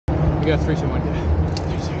go, 3, 2, 1, go. 3, 2,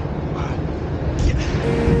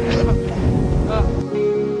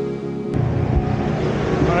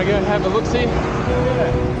 1. Wanna go have a look-see?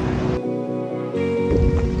 Yeah.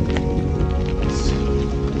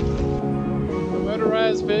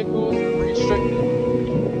 Motorized vehicles restricted.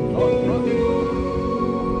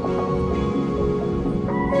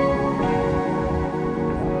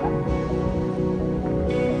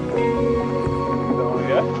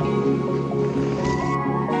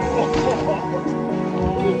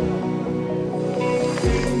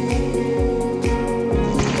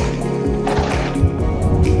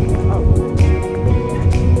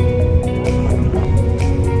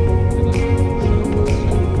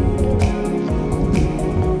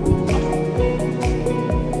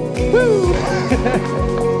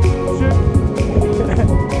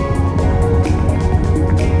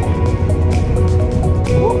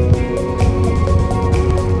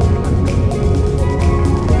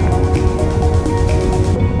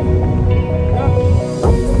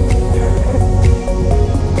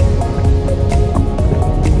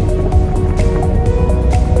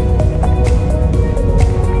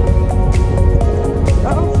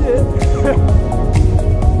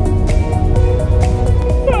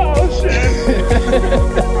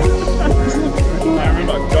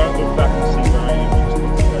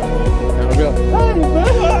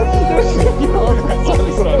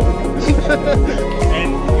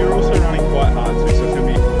 And you're also running quite hard too, so it's going to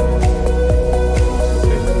be...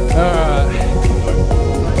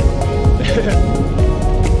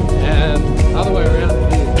 And other way around.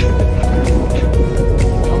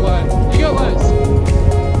 I'm like, you got loads.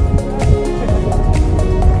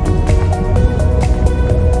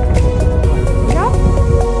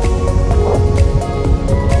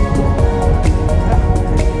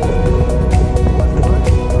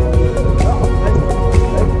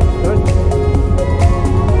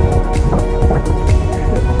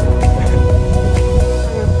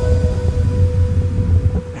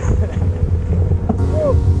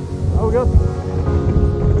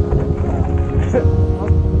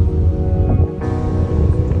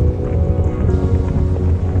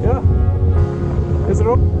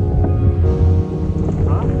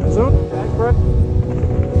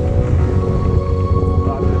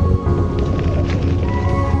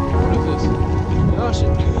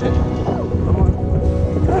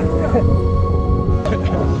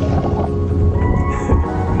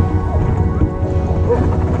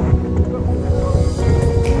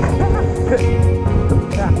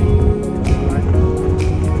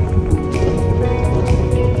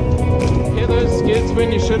 When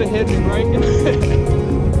you should have hit me braking.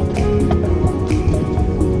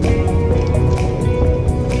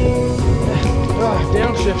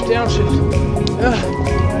 Downshift, downshift.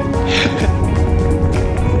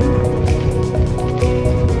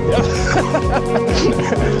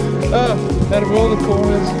 Out of all the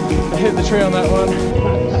corners, I hit the tree on that one,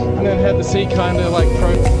 and then had the seat kind of like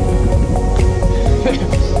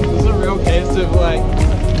This is a real case of like,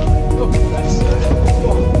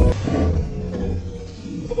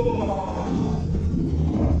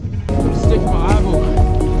 stick my eyeball.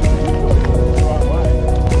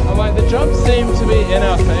 I'm like, the jumps seem to be in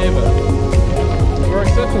our favor, or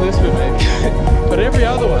except for this bit maybe, but every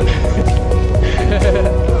other one.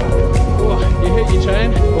 Oh, you hit your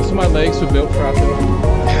chain. Also, my legs were built for uphill.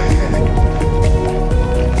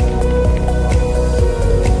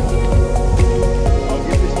 I'll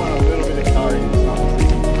give this one a little bit of curry.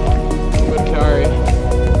 Good curry.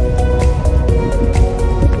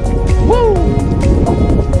 Woo!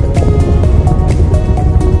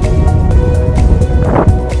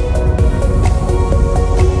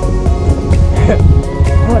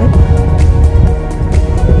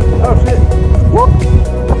 Oh shit. Whoop.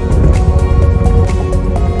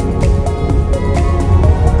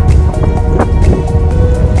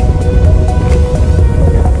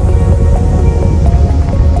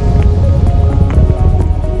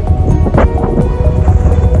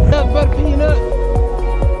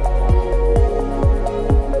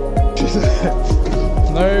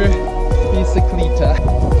 No bicicleta.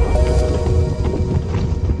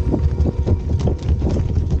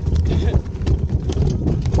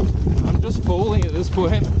 I'm just falling at this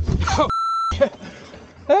point.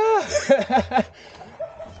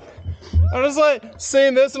 I'm just like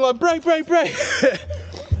seeing this and like brake, brake, brake.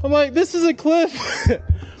 I'm like, this is a cliff. And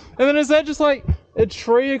then is that just like a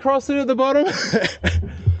tree across it at the bottom?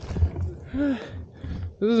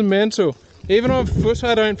 This is mental. Even on foot,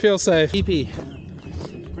 I don't feel safe. EP.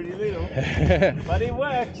 Pretty little, but it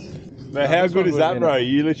works. But how good is that, bro?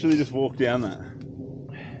 You literally just walk down that.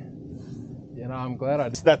 You know, I'm glad I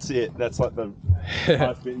did. That's it. That's like the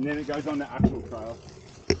Nice bit, and then it goes on the actual trail.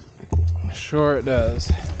 Sure it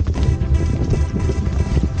does.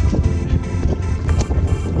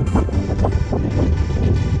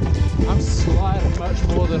 I'm sliding much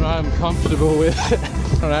more than I'm comfortable with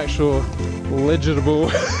on actual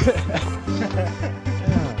legible.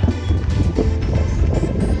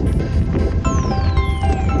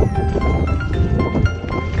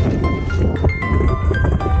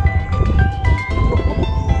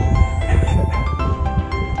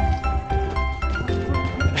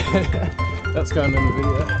 That's going in the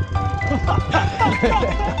video.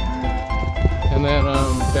 And then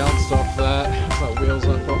bounced off that. It's like wheels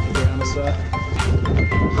up off the ground and stuff.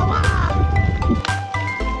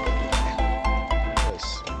 Those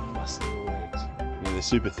muscly legs. Yeah, they're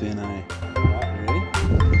super thin, eh? Right, ready?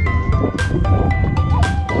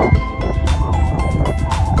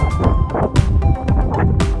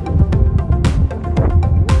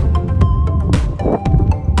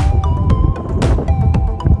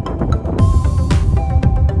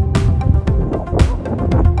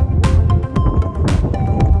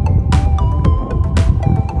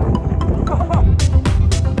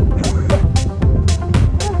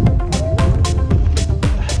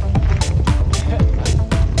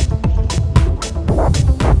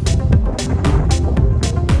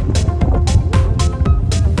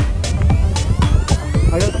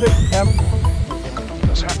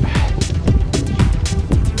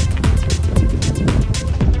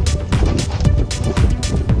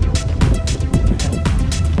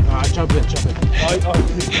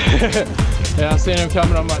 Yeah, I seen him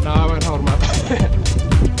coming, I'm like, no, I won't hold him up.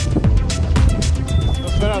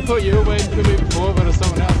 I thought you were waiting for me before, but it's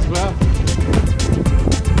someone else as well.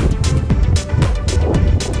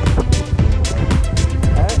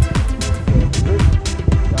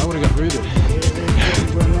 I would have got rooted.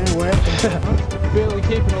 Barely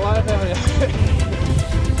keeping alive, haven't you?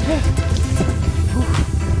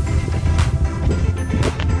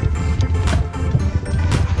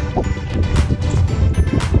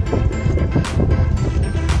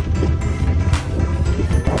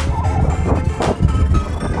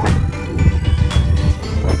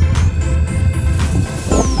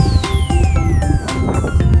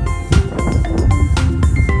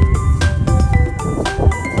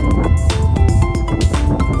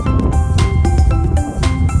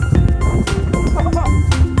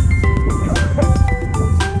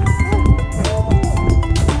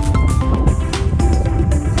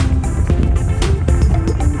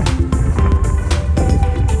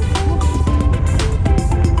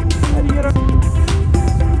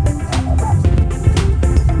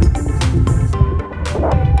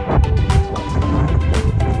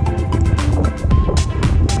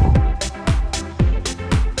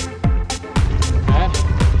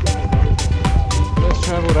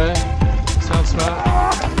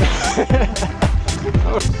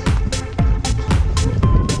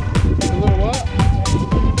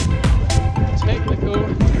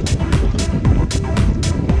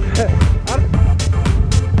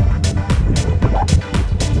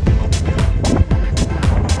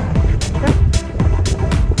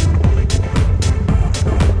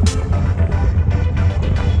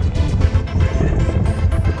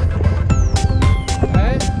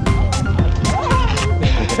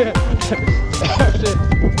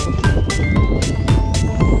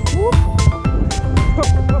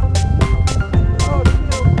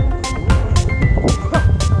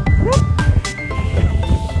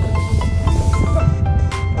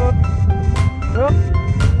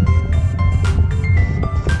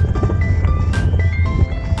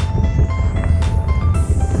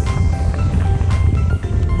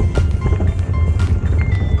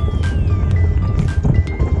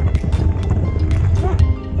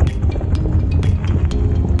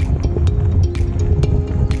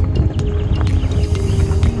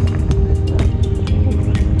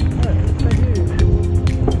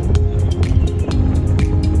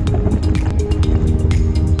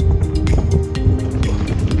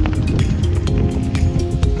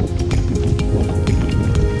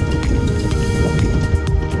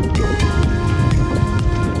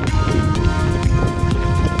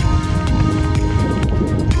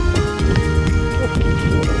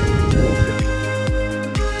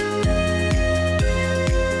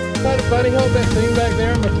 Buddy held that thing back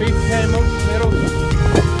there and my feet came up the middle.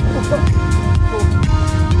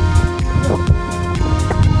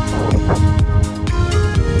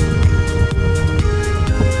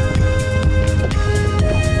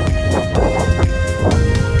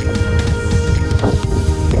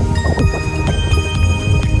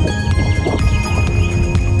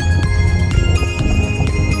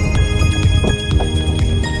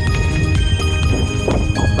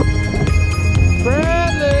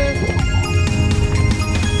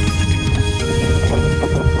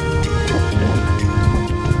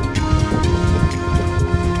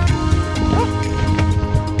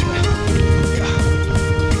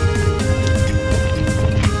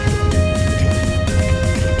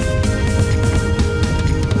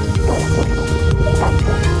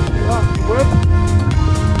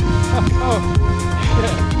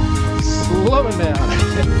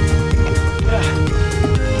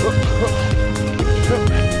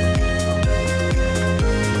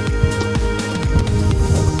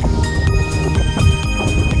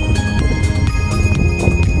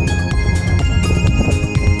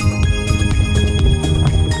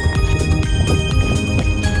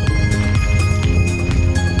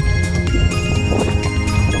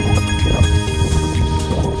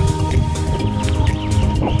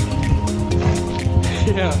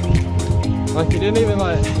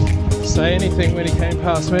 say anything when he came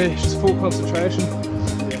past me, just full concentration.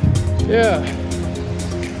 Yeah.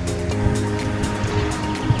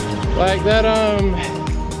 Like that